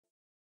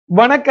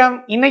வணக்கம்.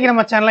 இன்னைக்கு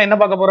நம்ம சேனல்ல என்ன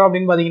பார்க்க போறோம்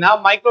அப்படின்னு பாத்தீங்கன்னா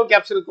micro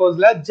capsule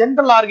கோர்ஸ்ல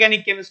general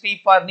organic chemistry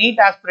for NEET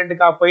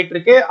ஆஸ்பிரண்ட்காக போயிட்டு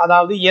இருக்கு.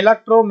 அதாவது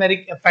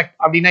எலக்ட்ரோமெரிக் எஃபெக்ட்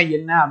அப்படின்னா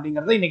என்ன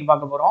அப்படிங்கறத இன்னைக்கு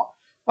பார்க்க போறோம்.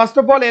 ஃபர்ஸ்ட்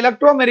ஆஃப் ஆல்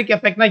எலக்ட்ரோமெரிக்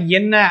எஃபெக்ட்னா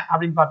என்ன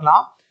அப்படின்னு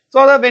பார்க்கலாம்.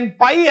 So that when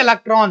pi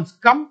electrons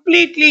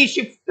completely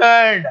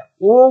shifted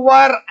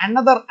over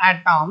another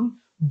atom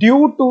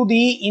due to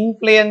the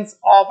influence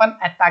of an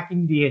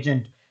attacking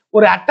reagent.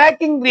 ஒரு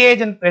attacking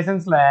reagent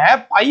presenceல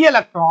pi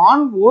electron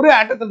ஒரு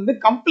ஆட்டத்துல இருந்து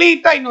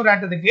கம்ப்ளீட்டா இன்னொரு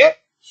ஆட்டத்துக்கு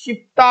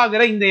ஷிஃப்ட்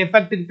ஆகிற இந்த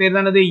எஃபெக்ட்டுக்கு பேர்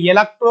தானது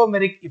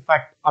எலக்ட்ரோமெரிக்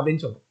எஃபெக்ட்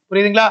அப்படின்னு சொல்றோம்.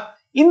 புரியுதுங்களா?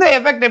 இந்த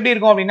எஃபெக்ட் எப்படி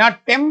இருக்கும் அப்படின்னா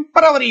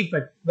temporary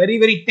effect, very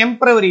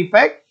temporary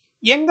effect.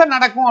 எங்க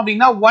நடக்கும்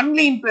அப்படின்னா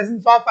only in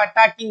presence of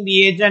attacking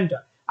reagent.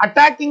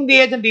 Attacking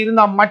reagent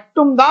இருந்தா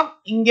மட்டும்தான்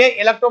இங்கே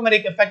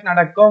எலக்ட்ரோமெரிக் எஃபெக்ட்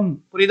நடக்கும்.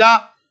 புரியுதா?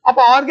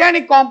 அப்ப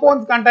organic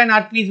compounds contain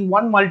at least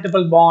one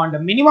multiple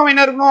bond. Minimum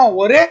என்ன இருக்கணும்?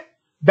 ஒரு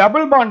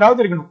டபுள்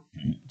பாண்டாவது இருக்கணும்.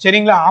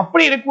 சரிங்களா?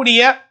 அப்படி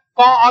இருக்கக்கூடிய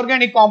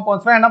ஆர்கானிக்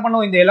காம்பவுண்ட்ஸ் என்ன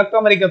பண்ணும்? இந்த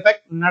எலக்ட்ரோமெரிக்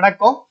எஃபெக்ட்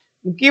நடக்கும்.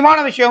 முக்கியமான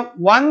விஷயம்,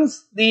 once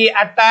the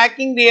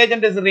attacking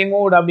reagent is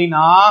removed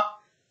அப்படின்னா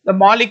the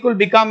molecule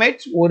become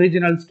its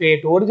original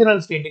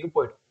stateக்கு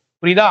போயிடும்.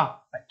 புரியுதா?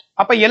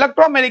 அப்ப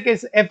electromeric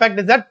effect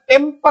is a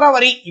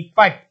temporary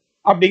effect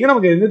அப்படிங்க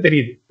நமக்கு இது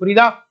தெரியுது.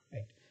 புரியுதா?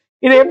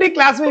 இதை எப்படி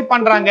கிளாசிஃபை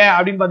பண்றாங்க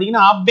அப்படின்னு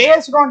பாத்தீங்கன்னா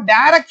based on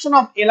direction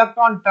of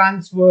electron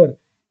transfer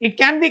it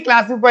can be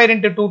classified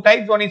into two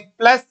types. One is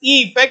plus E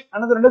effect,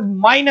 another one is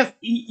minus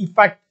E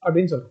effect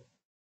அப்படின்னு சொல்றோம்.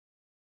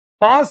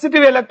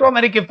 Positive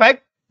electromeric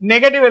effect,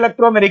 negative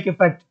electromeric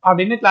effect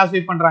அப்படின்னு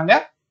classify பண்றாங்க.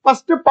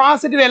 First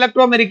positive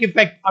electromeric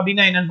effect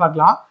அப்படின்னா என்னன்னு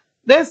பார்க்கலாம்.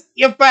 This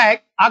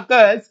effect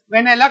occurs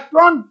when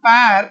electron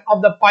pair of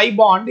the pi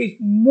bond is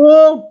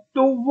moved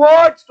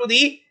towards to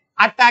the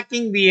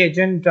attacking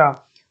reagent.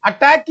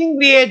 Attacking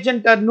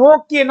reagent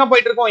நோக்கி என்ன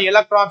போயிட்டு இருக்கும்?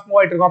 எலக்ட்ரான்ஸ் மூவ்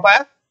ஆயிட்டு இருக்கும்.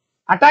 அப்ப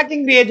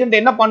அட்டாக்கிங்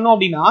ரியேஜென்ட் என்ன பண்ணும்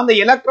அப்படின்னா அந்த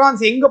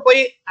எலக்ட்ரான்ஸ் எங்க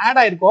போய் ஆட்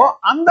ஆயிருக்கோ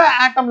அந்த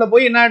ஆட்டம்ல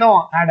போய் என்ன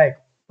ஆயிடும்? ஆட்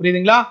ஆயிருக்கும்.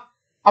 புரியுதுங்களா?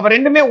 அப்ப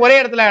ரெண்டுமே ஒரே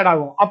இடத்துல ஆட்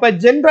ஆகும். அப்ப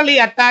ஜெனரலி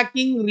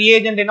அட்டாக்கிங்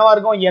ரியேஜென்ட் என்னவா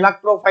இருக்கும்?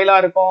 எலக்ட்ரோஃபைலா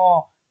இருக்கும்,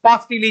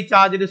 பாசிட்டிவ்லி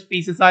சார்ஜ்டு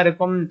ஸ்பீசிஸா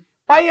இருக்கும்.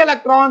 pi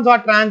electrons are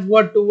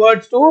transferred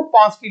towards to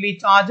positively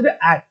charged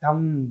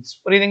atoms.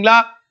 புரியுதுங்களா?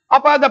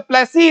 அப்ப the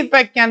plus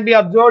effect can be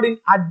observed in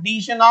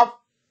addition of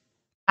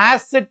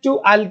acid to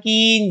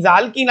alkenes.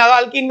 alkene அதாவது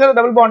alkeneங்கிறது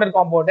டபுள் பாண்டட்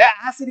காம்பவுண்ட்,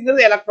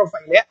 ஆசிட்ங்கிறது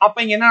எலக்ட்ரோஃபைல். அப்ப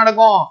இங்க என்ன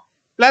நடக்கும்?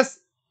 பிளஸ்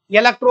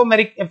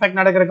எலக்ட்ரோமெரிக்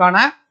எஃபெக்ட்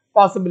நடக்கிறதுக்கான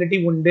possibility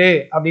உண்டு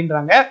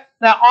அப்படின்றாங்க.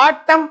 The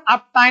atom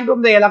obtained from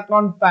the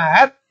electron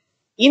pair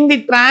in the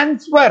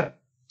transfer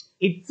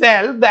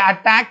itself the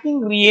attacking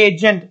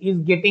reagent is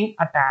getting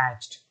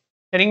attached.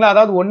 சரிங்களா?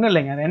 அதாவது ஒண்ணு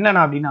இல்லைங்க,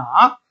 என்னன்னா அப்படின்னா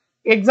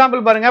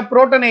எக்ஸாம்பிள் பாருங்க,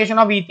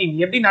 புரோட்டனேஷன் ஆஃப் ஈத்தீன்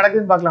எப்படி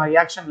நடக்குதுன்னு பார்க்கலாம்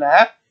ரியாக்ஷன்ல.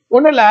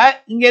 ஒண்ணு இல்ல,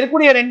 இங்க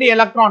இருக்கக்கூடிய ரெண்டு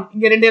எலக்ட்ரான்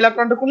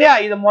இருக்கு இல்லையா,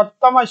 இதை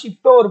மொத்தமா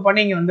ஷிஃப்ட் ஓவர்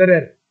பண்ணி இங்க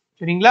வந்துடுறாரு.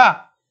 சரிங்களா?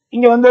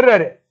 இங்க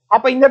வந்துடுறாரு.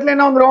 அப்ப இந்த இடத்துல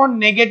என்ன வந்துடும்?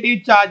 நெகட்டிவ்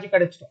சார்ஜ்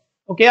கிடைச்சிடும்.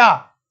 ஓகேயா?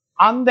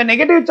 அந்த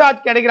நெகட்டிவ்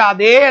சார்ஜ் கிடைக்கிற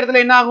அதே இடத்துல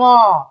என்ன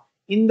ஆகும்?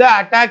 இந்த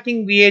அட்டாக்கிங்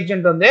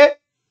ரியேஜென்ட் வந்து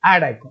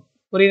ஆட் ஆயிக்கும்.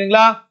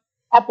 புரியுதுங்களா?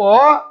 அப்போ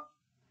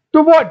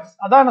டுவர்ட்ஸ்,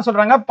 அதான் என்ன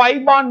சொல்றாங்க, by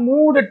bond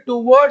moved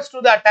towards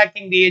to the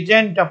attacking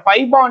reagent. By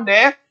bond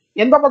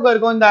எந்த பக்கம்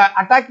இருக்கும்? இந்த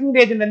அட்டாக்கிங்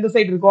ரியேஜென்ட் எந்த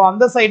சைடு இருக்கோ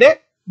அந்த சைடு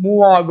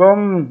மூவ்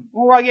ஆகும்.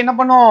 மூவ் ஆகி என்ன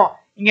பண்ணும்?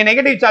 இங்க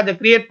நெகட்டிவ் சார்ஜ்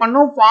கிரியேட்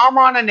பண்ணும். ஃபார்ம்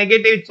ஆன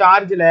நெகட்டிவ்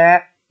சார்ஜ்ல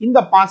இந்த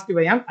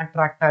பாசிட்டிவ் அயான்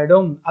அட்ராக்ட்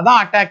ஆயிடும்.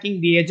 அதான் அட்டாக்கிங்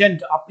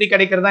ரியேஜென்ட். அப்படி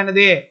கிடைக்கிறதா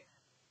என்னது?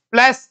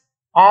 Plus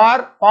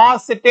R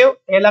positive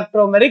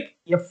electromeric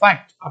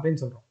effect அப்படின்னு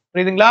சொல்றோம்.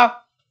 புரியுதுங்களா?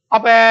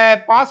 அப்ப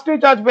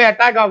பாசிட்டிவ் சார்ஜ் போய்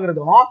அட்டாக்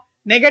ஆகுறதும்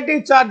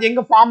நெகட்டிவ் சார்ஜ்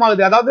எங்க ஃபார்ம்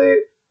ஆகுது? அதாவது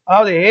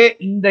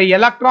இந்த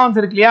எலக்ட்ரான்ஸ்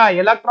இருக்கு இல்லையா,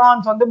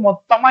 எலக்ட்ரான்ஸ் வந்து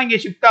மொத்தமா இங்க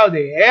ஷிஃப்ட்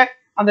ஆகுது.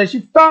 அந்த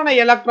ஷிஃப்ட் ஆன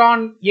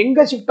எலக்ட்ரான்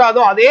எங்க ஷிஃப்ட்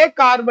ஆகுதோ அதே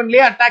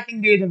கார்பன்லயே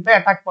அட்டாக்கிங் ரியேஜென்ட்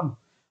அட்டாக் பண்ணும்.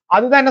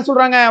 அதுதான் என்ன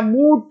சொல்றாங்க?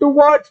 Move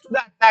towards to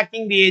the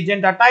attacking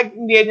reagent.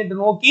 Attacking reagent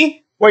நோக்கி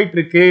போயிட்டு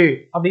இருக்கு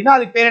அப்படின்னா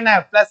அதுக்கு பேர் என்ன?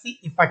 பிளஸ் இ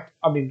எஃபெக்ட்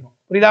அப்படின்றோம்.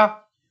 புரியுதா?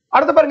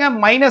 அடுத்து பாருங்க,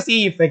 மைனஸ் இ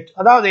எஃபெக்ட்.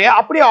 அதாவது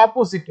அப்படியே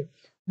opposite.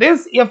 This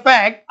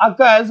effect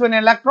occurs when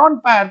electron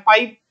pair pi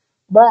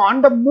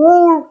bond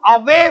move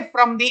away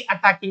from the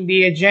attacking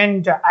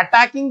reagent.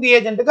 attacking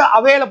reagentக்கு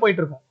அவேல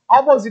போயிட்டு இருக்கும்,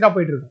 ஆப்போசிட்டா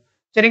போயிட்டு இருக்கும்.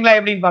 சரிங்களா?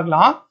 எப்படின்னு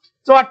பார்க்கலாம்.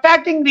 சோ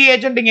attacking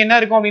reagent இங்க என்ன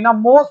இருக்கும் அப்படின்னா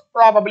most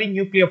probably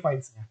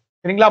nucleophiles.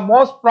 சரிங்களா?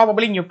 most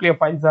probably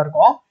nucleophiles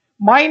இருக்கும்.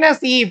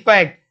 minus e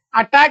effect,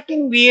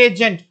 attacking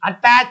reagent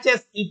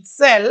attaches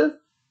itself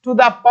to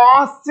the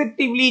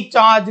positively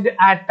charged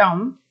atom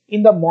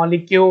in the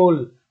molecule.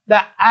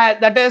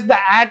 That is the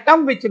atom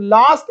which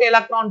lost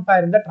electron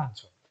pair in the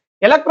transfer.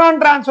 electron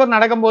transfer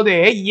நடக்கும்போது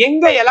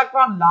எங்க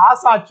electron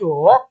loss ஆச்சோ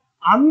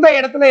அந்த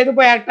இடத்துல எது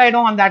போய் act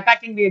ஆயிடும்? அந்த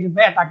attacking reagent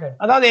போய் அட்டாக்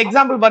ஆயிடும். அதாவது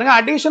எக்ஸாம்பிள் பாருங்க,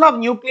 addition of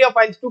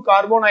nucleophiles to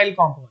carbonyl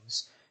compounds.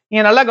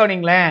 நீங்க நல்லா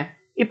கவனிங்களேன்.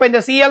 இப்போ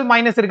இந்த Cl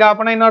மைனஸ் இருக்கா,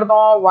 அப்பனா என்ன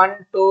அர்த்தம்? 1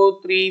 2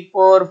 3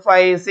 4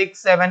 5 6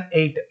 7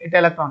 8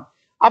 எலக்ட்ரான்.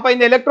 அப்ப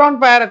இந்த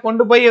எலக்ட்ரான் பேரை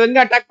கொண்டு போய்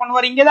எங்க அட்டாக்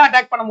பண்ணுவார்? இங்க தான்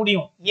அட்டாக் பண்ண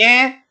முடியும்.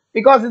 ஏன்?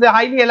 பிகாஸ் இது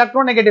ஹைலி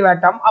எலக்ட்ரோநெகட்டிவ்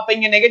ஆட்டம். அப்ப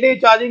இங்க நெகட்டிவ்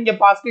சார்ஜ் இங்க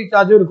பாசிட்டிவ்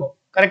சார்ஜ் இருக்கும்.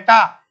 கரெக்டா?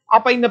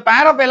 அப்ப இந்த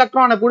பேர் ஆஃப்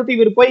எலக்ட்ரானை கொடுத்து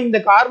இவர் போய் இந்த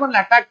கார்பன்ல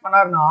அட்டாக்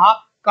பண்ணாருன்னா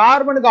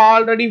கார்பனுக்கு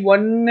ஆல்ரெடி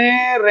 1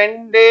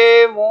 2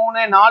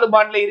 3 4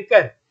 பாண்ட்ல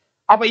இருக்காரு.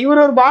 அப்ப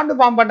இவர் ஒரு பாண்ட்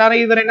ஃபார்ம் பண்றாரு,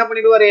 இவர் என்ன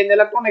பண்ணிடுவாரு, இந்த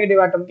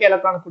எலக்ட்ரோநெகட்டிவ் ஆட்டம்க்கு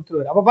எலக்ட்ரான்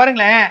கொடுத்துருவாரு. அப்ப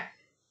பாருங்களேன்,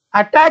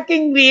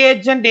 அட்டாக்கிங்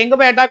ரியேஜென்ட் எங்க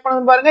போய் அட்டாக்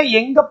பண்ணுது பாருங்க,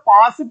 எங்க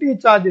பாசிட்டிவ்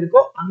சார்ஜ்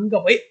இருக்கோ அங்க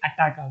போய்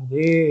அட்டாக்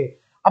ஆகுது.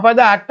 அப்ப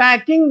the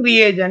attacking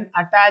reagent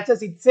attaches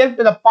itself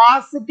to the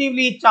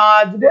positively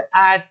charged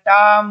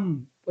atom.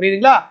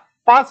 புரியுதுங்களா?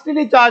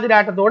 Positively charged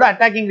ஆட்டத்தோட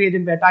attacking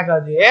reagent attack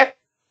ஆகுது.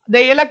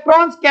 The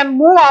electrons can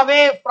move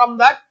away from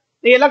that.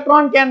 The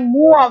electron can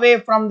move away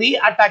from the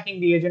attacking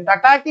reagent.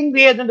 Attacking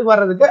reagent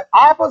வர்றதுக்கு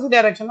opposite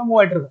டைரக்ஷன்ல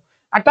move ஆயிட்டு இருக்கும்.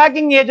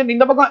 Attacking reagent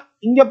இந்த பக்கம்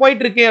இங்க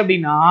போயிட்டு இருக்கு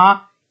அப்படின்னா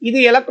இது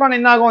எலக்ட்ரான்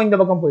என்ன ஆகும், இந்த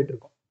பக்கம் போயிட்டு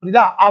இருக்கும்.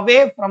 புரியுதா?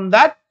 away from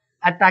that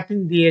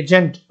attacking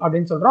reagent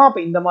அப்படின்னு சொல்றோம்.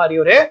 அப்ப இந்த மாதிரி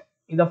ஒரு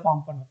இத ஃபார்ம்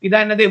பண்ணும்.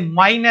 இதான் என்னது,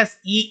 மைனஸ்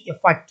இ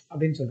எஃபெக்ட்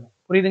அப்படின்னு சொல்றோம்.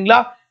 புரியுதுங்களா?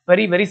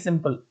 Very very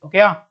simple.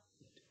 ஓகேயா?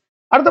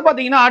 அடுத்து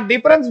பாத்தீங்கன்னா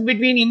difference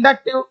between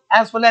inductive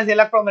as well as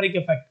electromeric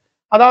effect.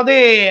 அதாவது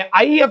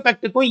ஐ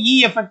எஃபெக்ட்டுக்கும் இ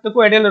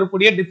எஃபெக்ட்டுக்கும் இடையில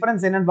இருக்கக்கூடிய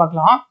டிஃபரன்ஸ் என்னன்னு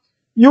பார்க்கலாம்.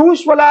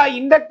 யூஸ்வலா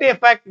inductive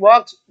effect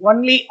works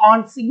only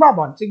on sigma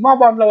bond. Sigma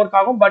பாண்ட்ல work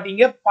ஆகும், பட்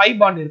இங்க பை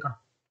பாண்ட்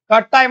இருக்கணும்,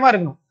 கட்டாயமா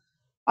இருக்கணும்.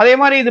 அதே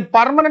மாதிரி இது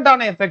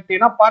பர்மனண்டான எஃபெக்ட்,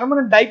 ஏன்னா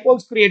பர்மனன்ட்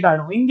டைபோல்ஸ் கிரியேட்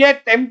ஆகும். இங்க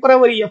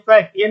டெம்பரவரி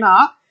எஃபெக்ட், ஏன்னா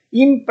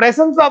இன்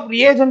பிரசன்ஸ் ஆஃப்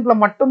ரியேஜென்ட்ல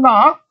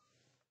மட்டும்தான்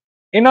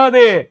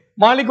என்னது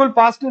மாலிகூல்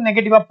பாசிட்டிவ்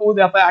நெகட்டிவா போகுது.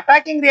 அப்ப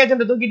அட்டாக்கிங்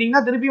ரியேஜென்ட்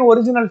தூக்கிட்டீங்கன்னா திருப்பி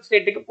ஒரிஜினல்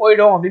ஸ்டேட்டுக்கு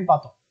போயிடும் அப்படின்னு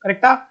பார்த்தோம்.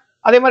 கரெக்டா?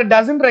 அதே மாதிரி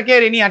doesn't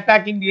require any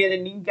attacking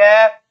reagent. இங்க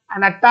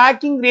an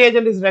attacking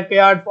reagent is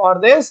required for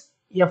this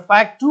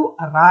effect to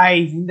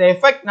arise. இந்த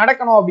எஃபெக்ட்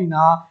நடக்கணும்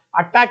அப்படின்னா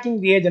attacking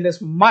reagent is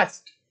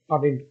must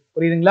அப்படின்னு.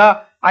 புரியுதுங்களா?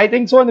 ஐ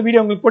திங்க் சோ இந்த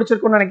வீடியோ உங்களுக்கு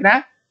பிடிச்சிருக்கும்னு நினைக்கிறேன்.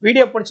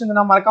 வீடியோ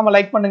பிடிச்சிருந்தா மறக்காம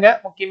லைக் பண்ணுங்க,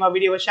 முக்கியமா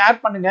வீடியோவை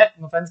ஷேர் பண்ணுங்க,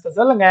 உங்க ஃப்ரெண்ட்ஸ்க்கு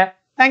சொல்லுங்க.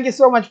 Thank you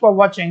so much for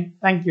watching.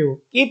 Thank you.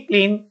 Keep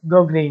clean,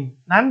 go green.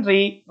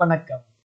 நன்றி, வணக்கம்.